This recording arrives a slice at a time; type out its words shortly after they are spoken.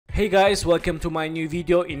Hey guys, welcome to my new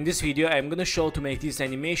video. In this video I'm gonna show to make this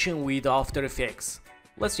animation with After Effects.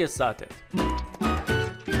 Let's get started.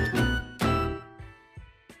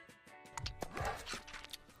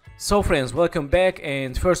 So friends, welcome back,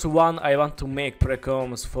 and first one I want to make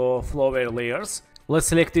precoms for flower layers. Let's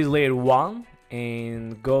select this layer 1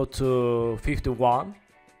 and go to 51,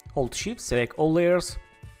 hold shift, select all layers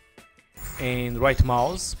and right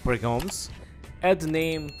mouse, precoms, add the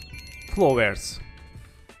name flowers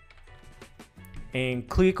and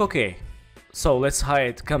click OK. So let's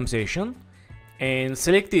hide composition and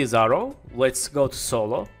select this arrow. Let's go to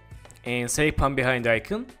solo and select pan behind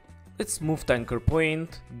icon. Let's move the anchor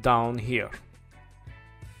point down here.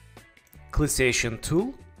 Click selection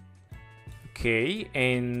tool. Okay,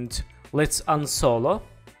 and let's unsolo.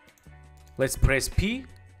 Let's press P.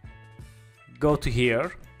 Go to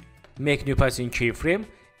here. Make new passing keyframe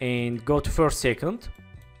and go to first second.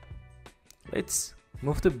 Let's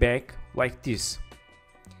move the back like this.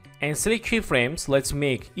 And select keyframes. Let's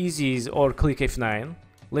make easy or click F9.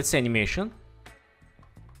 Let's animation.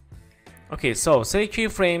 Okay, so select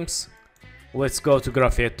keyframes. Let's go to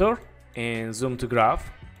graph editor and zoom to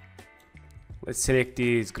graph. Let's select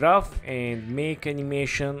this graph and make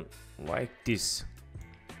animation like this.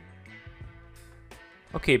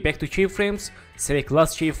 Okay, back to keyframes. Select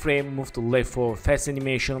last keyframe, move to left for fast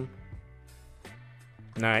animation.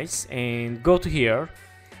 Nice, and go to here.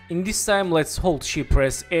 In this time, let's hold shift,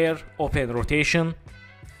 press R, open rotation,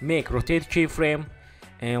 make rotate keyframe,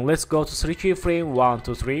 and let's go to 3 keyframe, 1,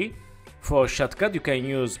 2, 3. For shortcut, you can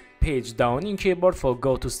use page down in keyboard for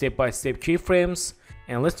go to step by step keyframes,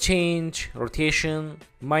 and let's change rotation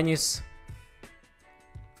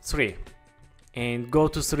 -3 and go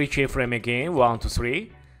to 3 keyframe again, 1 to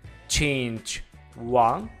 3, change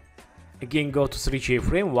 1, again go to 3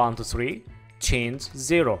 keyframe, 1 to 3, change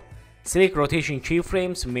 0. Select rotation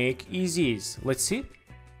keyframes, make easies. Let's see.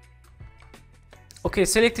 Okay,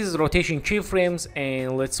 select these rotation keyframes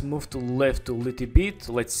and let's move to left a little bit.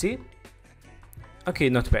 Let's see. Okay,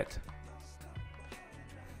 not bad.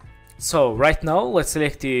 So right now let's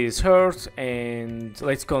select this heart and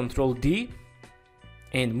let's Ctrl D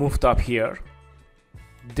and move it up here.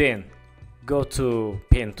 Then go to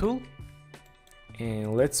pen tool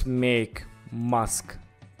and let's make mask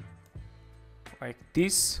like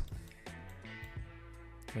this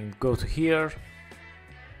and go to here.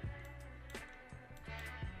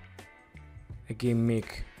 Again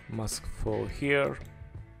make mask for here.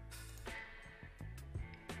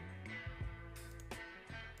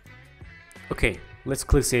 Okay, let's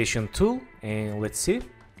click selection tool and let's see.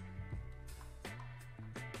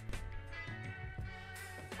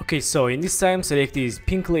 Okay, so in this time select this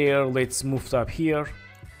pink layer, let's move it up here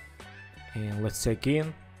and let's check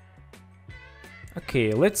in.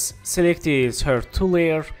 Okay, let's select this her 2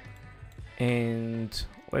 layer and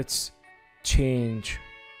let's change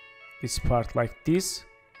this part like this.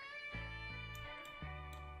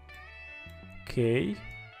 Okay,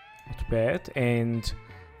 not bad, and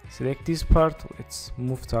select this part, let's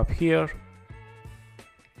move it up here.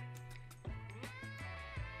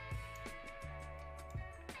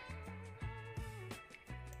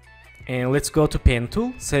 And let's go to pen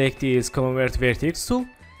tool, select this convert vertex tool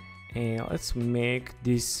and let's make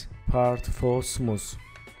this part for smooth.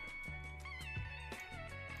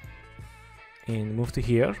 And move to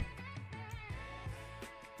here.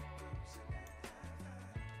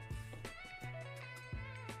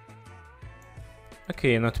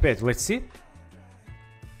 Okay, not bad. Let's see.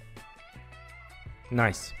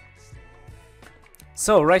 Nice.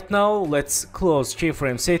 So right now let's close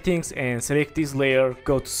keyframe settings and select this layer,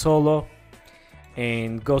 go to solo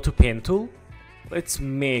and go to pen tool. Let's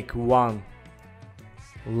make one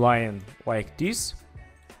line like this.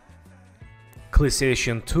 Click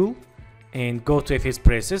selection tool and go to FX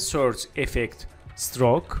presets, search effect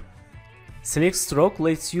stroke. Select stroke,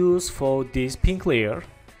 let's use for this pink layer.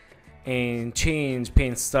 And change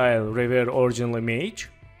paint style, revert original image,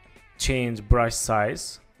 change brush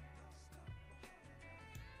size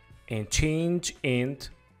and change int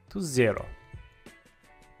to 0.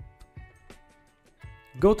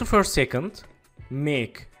 Go to first second,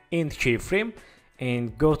 make int keyframe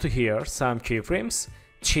and go to here some keyframes,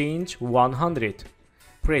 change 100.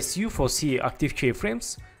 Press U for see active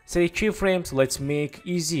keyframes. Select keyframes, let's make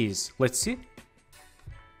easies. Let's see.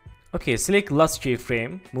 Okay, select last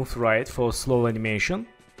keyframe, move right for slow animation.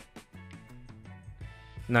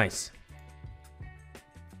 Nice.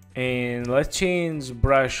 And let's change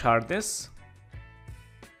brush hardness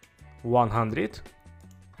 100.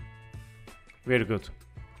 Very good.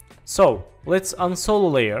 So let's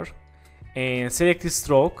unsolo layer and select the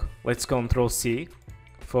stroke. Let's Ctrl C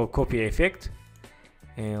for copy effect.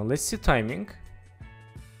 And let's see timing.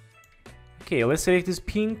 Okay, let's select this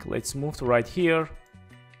pink. Let's move to right here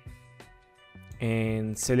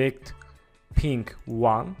and select pink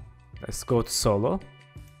 1. Let's go to solo.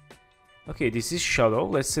 Okay, this is shadow.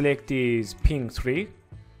 Let's select this pink 3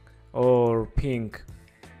 or pink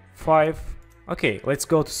 5. Okay, let's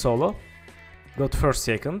go to solo. Go to first,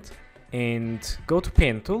 second, and go to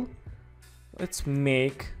pen tool. Let's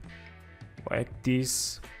make like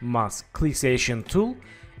this mask. Click selection tool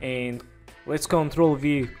and let's Ctrl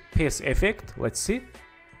V paste effect. Let's see.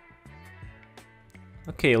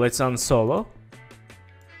 Okay, let's unsolo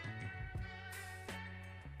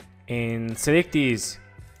and select this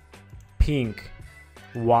pink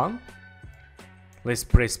 1. Let's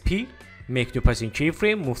press P, make new passing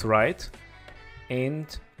keyframe, move to right and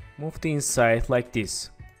move the inside like this.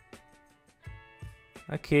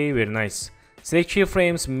 Okay, very nice. Select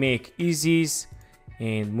keyframes, make easies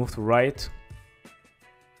and move to right.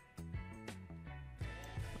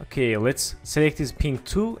 Okay, let's select this pink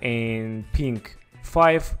 2 and pink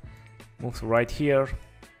 5, move to right here.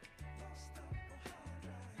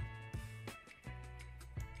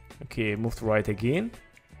 Okay, move to right again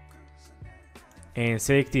and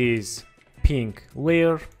select this pink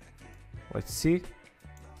layer. Let's see.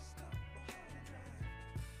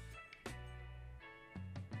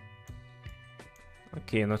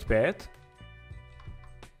 Okay, not bad.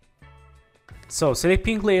 So select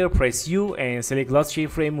pink layer, press U and select last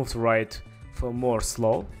keyframe, move to right for more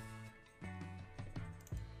slow.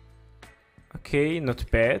 Okay, not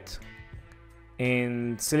bad.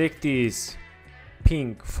 And select this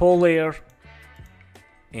pink 4 layer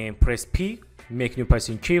and press P, make new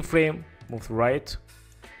passing keyframe, move to right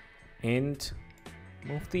and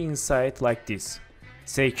move the inside like this.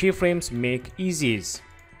 Select keyframes, make easies.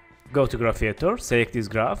 Go to graph editor, select this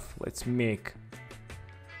graph, let's make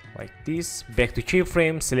like this. Back to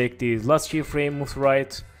keyframe, select the last keyframe, move to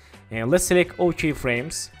right and let's select all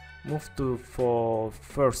keyframes, move to for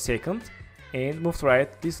first, second and move to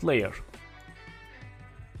right this layer.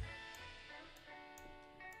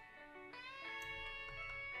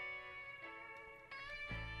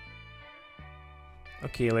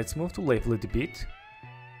 Okay, let's move to left a little bit.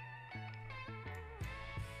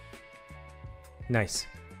 Nice.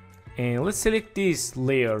 And let's select this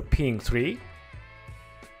layer pink 3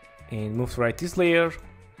 and move to right this layer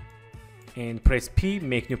and press P,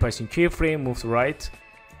 make new passing keyframe, move to right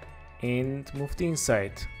and move the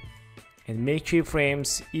inside and make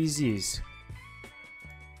keyframes easies.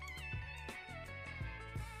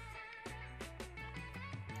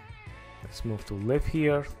 Let's move to left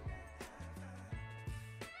here.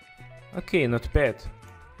 Okay, not bad.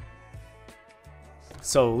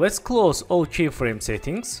 So let's close all keyframe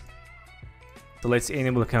settings. So let's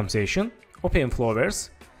enable compensation, open flowers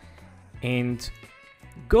and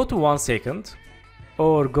go to 1 second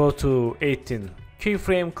or go to 18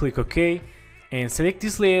 keyframe, click OK and select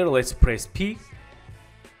this layer. Let's press P,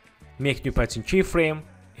 make new pattern keyframe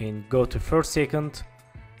and go to first, second,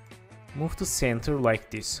 move to center like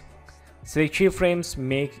this. Select keyframes,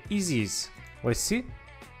 make easies. Let's see.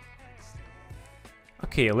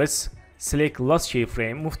 Okay, let's select last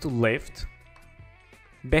keyframe, move to left,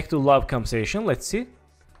 back to lab compensation. Let's see.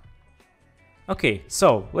 Okay,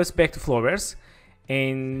 so let's back to flowers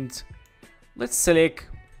and let's select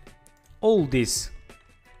all these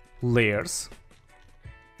layers,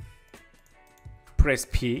 press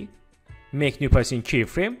P, make new passing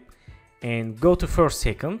keyframe and go to first,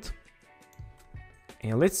 second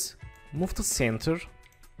and let's move to center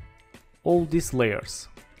all these layers.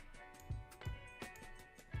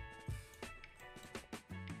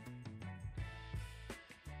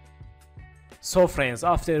 So friends,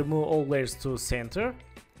 after move all layers to center,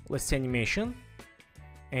 let's animation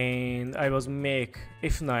and I was make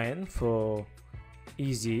F9 for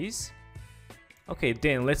easies. Okay,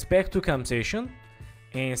 then let's back to compensation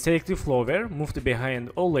and select the flower, move to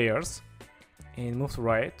behind all layers and move to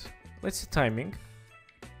right. Let's see timing.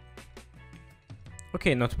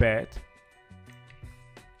 Okay, not bad.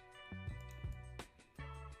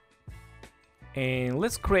 And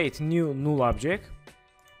let's create new null object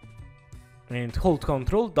and hold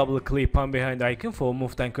Ctrl, double click on behind icon for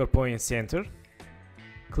move to anchor point center.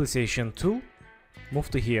 Click selection tool, move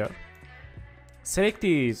to here. Select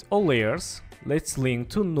these all layers. Let's link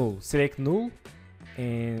to null. Select null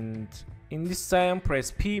and in this time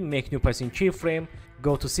press P, make new passing keyframe,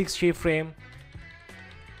 go to 6 keyframe,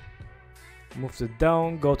 move to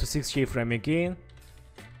down, go to 6 keyframe again,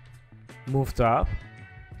 move to up,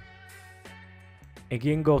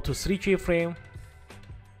 again go to 3 keyframe,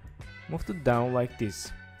 move to down like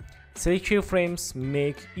this. Select keyframes,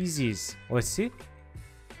 make easies. Let's see.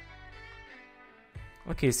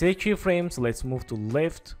 Okay, select keyframes, let's move to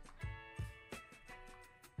left.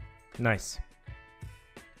 Nice.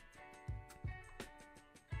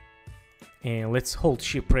 And let's hold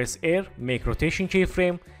shift press R, make rotation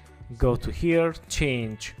keyframe, go to here,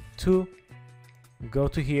 change 2, go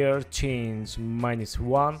to here, change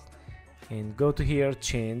 -1, and go to here,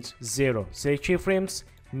 change 0. Select keyframes,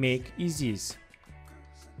 make easies.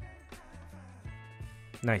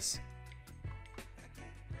 Nice.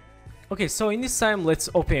 Okay, so in this time let's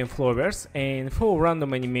open flowers, and for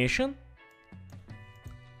random animation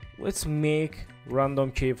let's make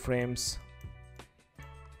random keyframes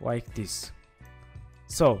like this.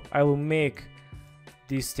 So I will make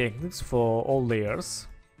these techniques for all layers.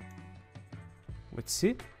 Let's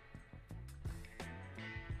see.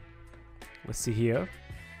 Let's see here.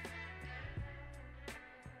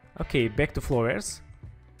 Okay, back to flowers,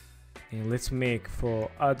 and let's make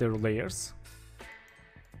for other layers.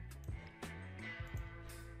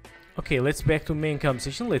 Okay, let's back to main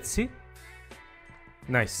composition. Let's see.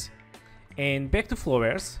 Nice. And back to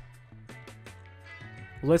flowers.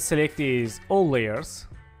 Let's select these all layers,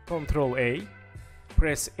 Ctrl A,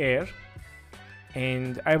 press R,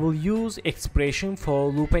 and I will use expression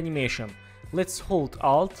for loop animation. Let's hold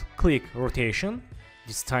Alt, click rotation,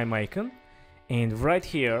 this time icon, and right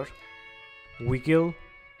here wiggle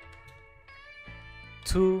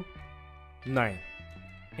to 9.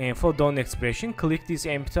 And for done expression, click this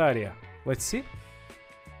empty area. Let's see.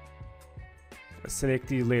 Let's select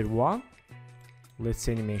the layer 1. Let's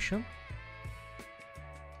see animation.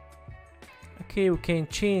 Okay, we can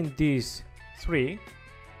change this 3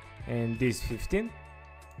 and this 15.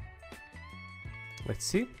 Let's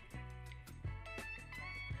see.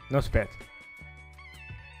 Not bad.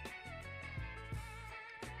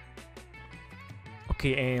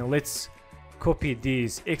 Okay, and let's copy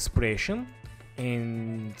this expression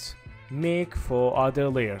and make for other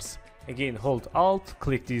layers. Again, hold Alt,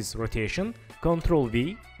 click this rotation, Ctrl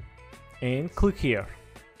V, and click here.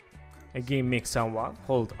 Again, make someone,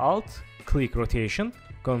 hold Alt, click rotation,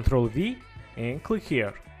 Ctrl V, and click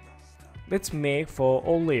here. Let's make for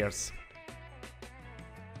all layers.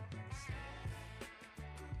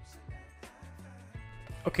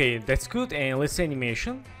 Okay, that's good, and let's see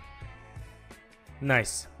animation.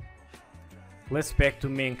 Nice. Let's back to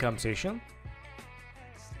main composition.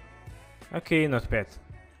 Okay, not bad.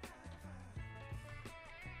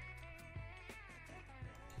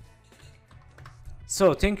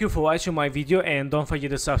 So thank you for watching my video, and don't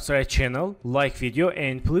forget to subscribe channel, like video,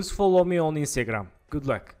 and please follow me on Instagram. Good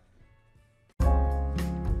luck.